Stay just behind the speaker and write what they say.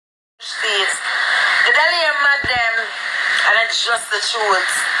Dali mad them, and it's just the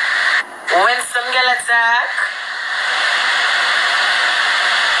truth. When some girl attack,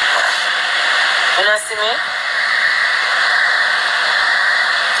 you know see me?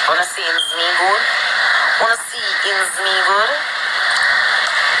 Wanna see ins me good? Wanna see ins me good?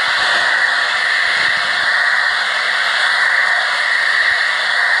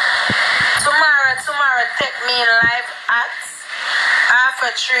 Tomorrow, take me in live at half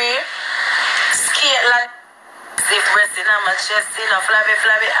a tree, skate land. If resting on my chest, you know, flabby,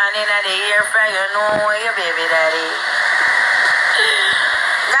 and in the air fryer, you know your baby daddy.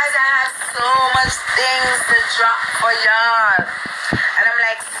 Guys, I have so much things to drop for y'all. And I'm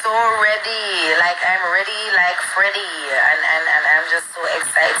like so ready. Like I'm ready like Freddy. And I'm just so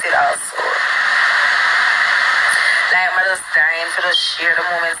excited also. Like I'm just dying to just share the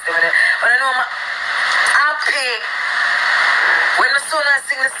moments. But I know I'm happy. When the son I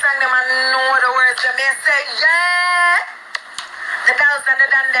sing the song, them I know the words, them they say, yeah. The dolls and the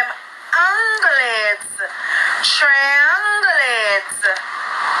dan them angulates, triangulates.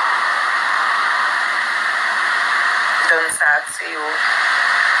 Don't talk to you.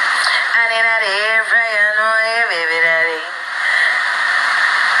 And in that every, you know, baby daddy.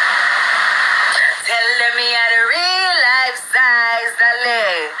 Tell them me at a real life size,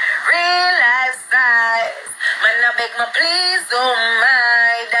 darling. Real life size. Man, I beg my please, oh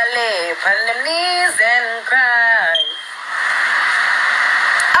my, darling. On them knees and cry.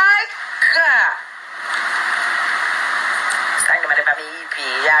 I got. Sang them at the EP.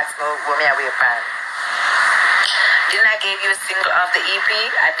 Yes, go me away, pan. Didn't I give you a single of the EP?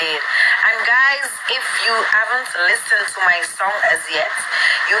 I did. And guys, if you haven't listened to my song as yet,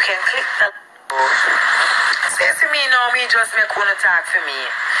 you can click the. Say to me, no, me just make one talk for me.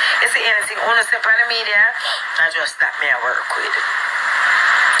 You see anything on the step on the media, I just that me I work with.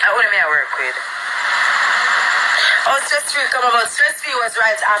 I only me I work with. Oh, Stress Free come about. Stress Free was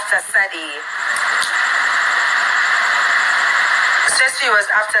right after Sadie. Stress Free was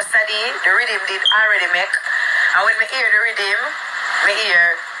after Sadie. The rhythm did already make. And when me hear the rhythm, me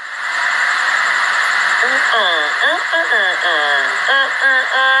hear. And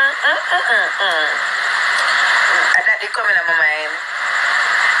that did come in my mind.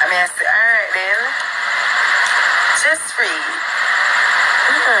 I mean, I said, alright then. Just Free.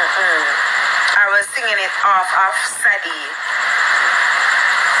 I was singing it off Sadie.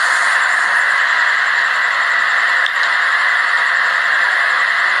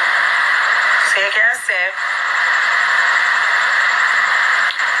 So you can say,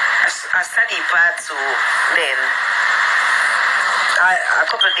 I studied part 2 then. A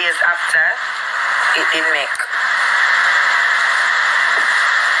couple of days after, it didn't make.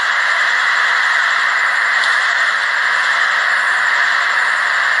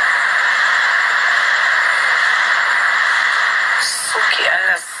 Suki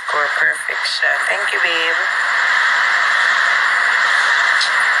 _perfection. Thank you, babe.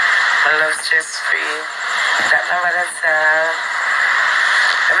 My love's just free. That number that's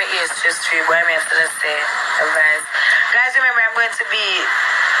let me hear Stress Free. Boy, me have to say advice. Guys, remember I'm going to be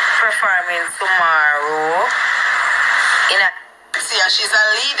performing tomorrow in a see, she's a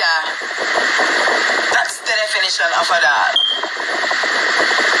leader. That's the definition of a dog.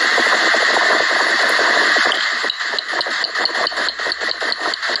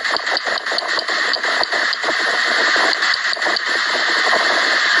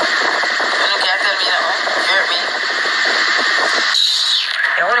 You can't tell me nothing. You heard me?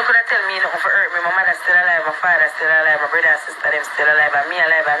 You only could tell me nothing for hurt me. My mother still alive, my father still alive, my brother and sister them still alive, and me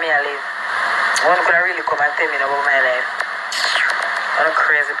alive, and me alive. You only could really come and tell me about my life. I'm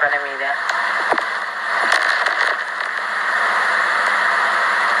crazy upon the media.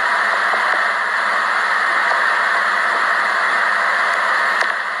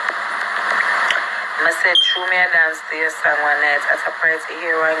 I said, through me I danced to your song one night at a party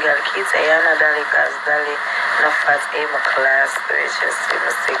here. One girl, Kita, Yana, Dali, cause Dali, no fat, aim a class, to it. Just see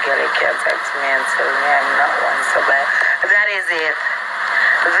me, say, girl, you can't talk to me and tell me I'm not one. So, but that is it.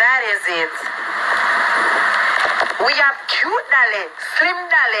 That is it. We have cute Dali, slim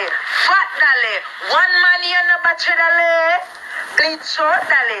Dali, fat Dali, one man here no battery Dali, bleach short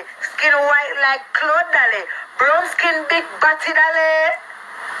Dali, skin white like cloth Dali, brown skin big body Dali.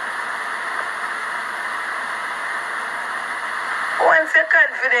 Once you're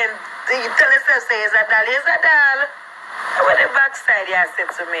confident, you tell yourself, say, is a doll, is a doll. What the backside you said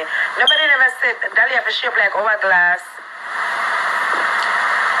to me. Nobody never said doll you have a shape like hourglass.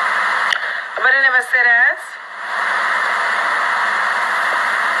 Nobody never said that.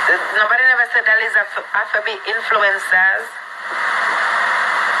 Nobody never said doll is have to be influencers.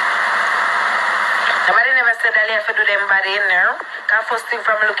 say Dolly have to do them body in there. Because first thing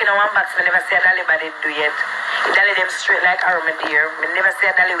from looking at one box, I never see a Dolly body do yet. Dolly them straight like armor deer. I never see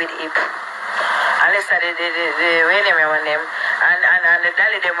a Dolly with hip. Unless I did the way they on them. And the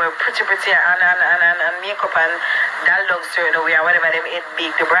Dolly them were pretty and makeup and doll dogs certain way and whatever them eat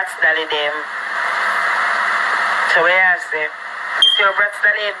big. The brats Dolly them. So where I say, you see your brats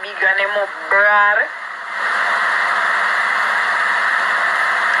Dolly eat big and them up broad.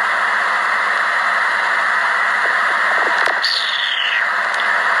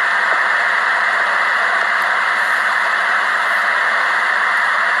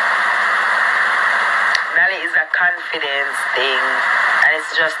 Confidence thing, and it's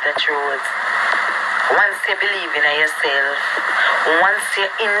just the truth. Once you believe in yourself, once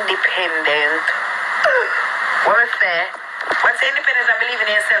you're independent, what I say? Once you're independent and believe in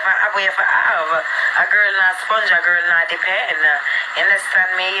yourself, and have where for have a girl not sponge, a girl not depend. You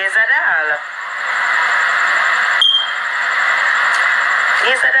understand me? Yes, at all.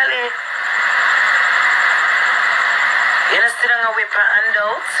 Yes, at all. You know, still on a whip and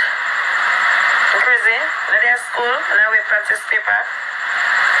handouts. Crazy. Now they're at school. Now we practice paper.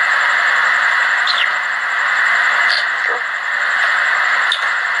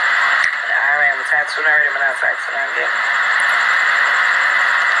 Alright, I'm tired soon already. I'm not tired soon again.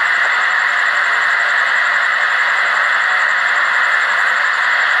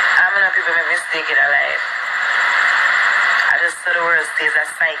 I'm gonna people make mistake in their life. I just saw the worst days of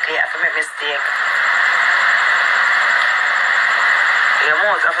cycle. I have to make mistake. You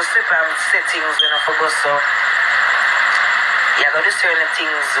must have to slip and settings when you go so. You got to do certain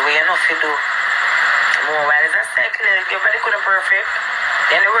things where you know to do. More while it's a cycle, your body couldn't perfect.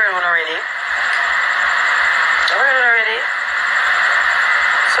 Then the world wasn't ready. The world wasn't ready.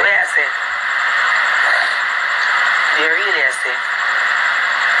 So what I say? They really I say.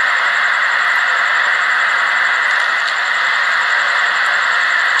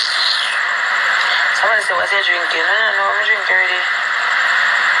 Somebody say, what are you drinking? No, I'm drinking already.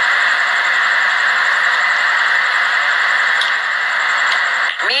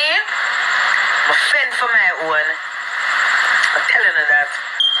 Me, I'm fend for my own. I'm telling you that.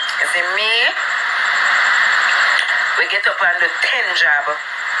 You see, me, we get up and do 10 job.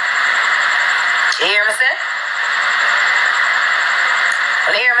 You hear me say?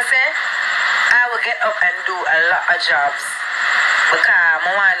 You hear me say? I will get up and do a lot of jobs. Because I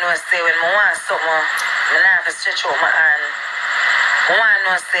want to know, say, when I want something, I have to stretch out my hand. I want to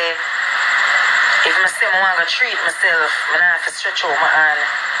know, say, if I say I want to treat myself, I have to stretch out my hand.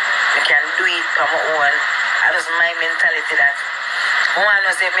 I can do it on my own. I just my mentality that. I want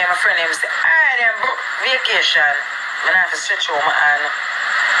to know, say, if me and my friend say, alright then, vacation, I have to stretch out my hand.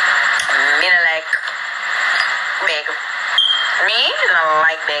 Me not like beg. Me not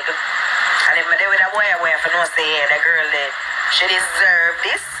like beg. And if I do with a boy, I have to know, say, yeah, the girl there, she deserve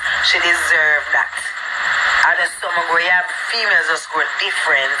this, she deserve that. And there's some go, you have females just go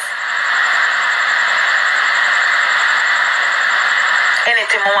different.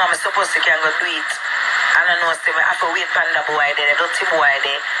 Anything I want, I'm supposed to can go do it. And I know, say, I have to wait for the boy there, the dirty boy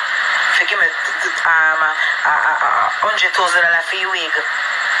there. If you give me $100,000 for your wig,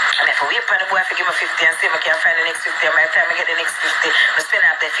 and if I wait for the boy, if you give me 50 and say I can find the next 50, and by the time I get the next 50, I spend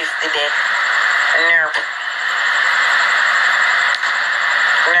up the 50 there. Nope.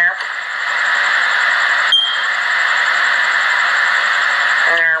 Nope.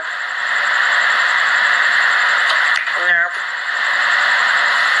 Nope. Nope.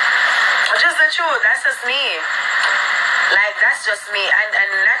 Just the truth, that's just me. Like, that's just me. And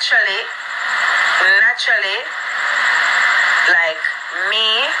naturally, like, me,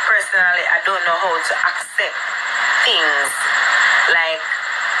 personally, I don't know how to accept things. Like,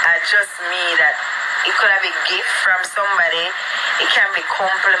 just me that it could have a gift from somebody. It can be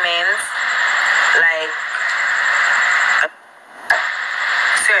compliments. Like,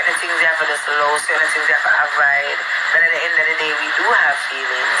 certain things you have to just love, certain things you have to avoid. But at the end of the day, we do have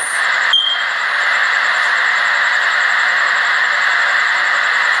feelings.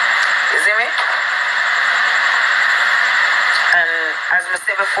 You see me? And as I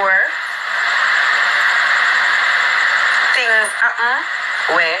said before, things happen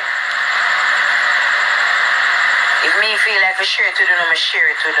where if me feel like I share it with them, I share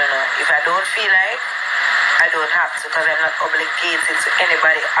it with them. If I don't feel like, I don't have to, because I'm not obligated to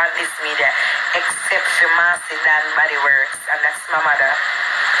anybody on this media except for Marcy Dan Bodyworks, and that's my mother.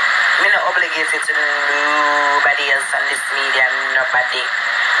 I'm not obligated to nobody else on this media, nobody.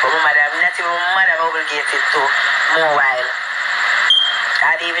 But my mother, I'm not even my mother obligated to more while.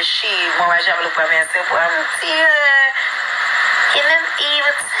 And even she, more while she look at me and say, well, dear, in an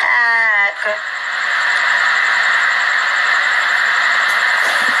evil talk.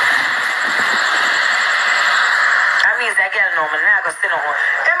 no, I'm not going to say no.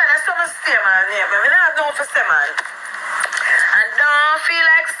 Hey, man, that's something to say, man. Yeah, man, I'm not going to say, man. And don't feel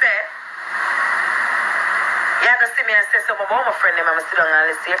like say. You're going to see me and say something about my friend, I'm going to sit down and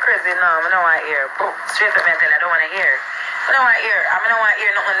listen. You're crazy, no, I don't want to hear. Straight up, I tell you, I don't want to hear. I don't want to hear. I don't want to hear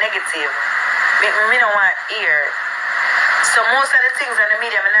nothing negative. I don't want to hear. So most of the things in the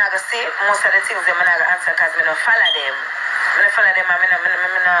media, I'm not going to say. Most of the things I'm not going to answer because I don't follow them. I don't follow them.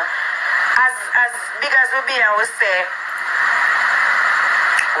 As big as we be, I would say,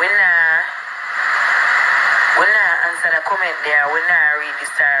 we not answer the comment there. We not read this.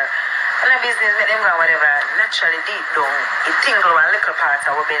 On a business, make them go whatever. Naturally deep down, it tingle one little part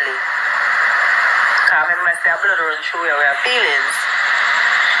of our belly. Because remember, I say blood run through our feelings.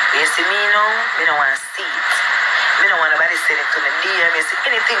 You see me now, I don't want to see it. I don't want nobody say it to me. DM, you see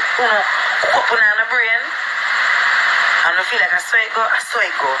anything, cook up on the brain. And I feel like I saw it go, I saw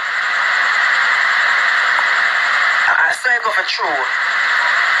it go. I saw it go for true.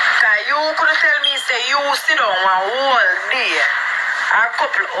 Because you could tell me, say, you sit down one whole day, or a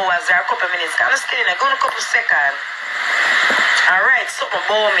couple hours, or a couple minutes. I'm just kidding, I go in a couple seconds. And write something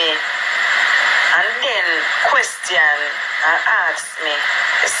about me. And then question and ask me.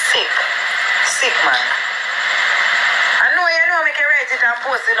 Sick man. I know you know me can write it and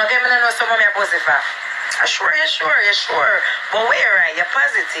post it. No, give me no know some of me I post it for. I'm sure, you're sure. But where right? You're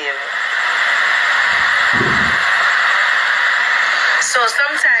positive. So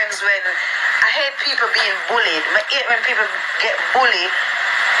sometimes when I hate people being bullied, I hate when people get bullied.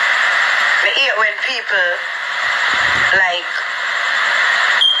 I hate when people like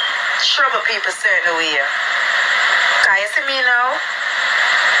trouble people certain way. Can you see me now?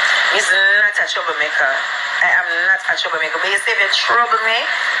 It's not a troublemaker. I am not a troublemaker. But you say if you trouble me,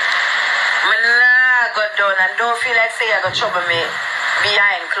 I'm not go down and don't feel like say you're going to trouble me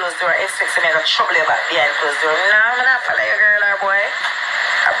behind closed door. Expect me to trouble you back behind closed door. No, I'm not follow your girl or boy.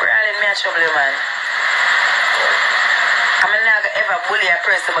 I'm really me a trouble you, man. I'm not going to ever bully a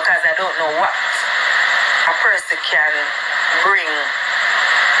person because I don't know what a person can bring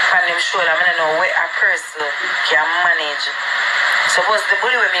on them shoulder. I don't know what a person can manage. Suppose the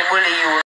bully when me bully you.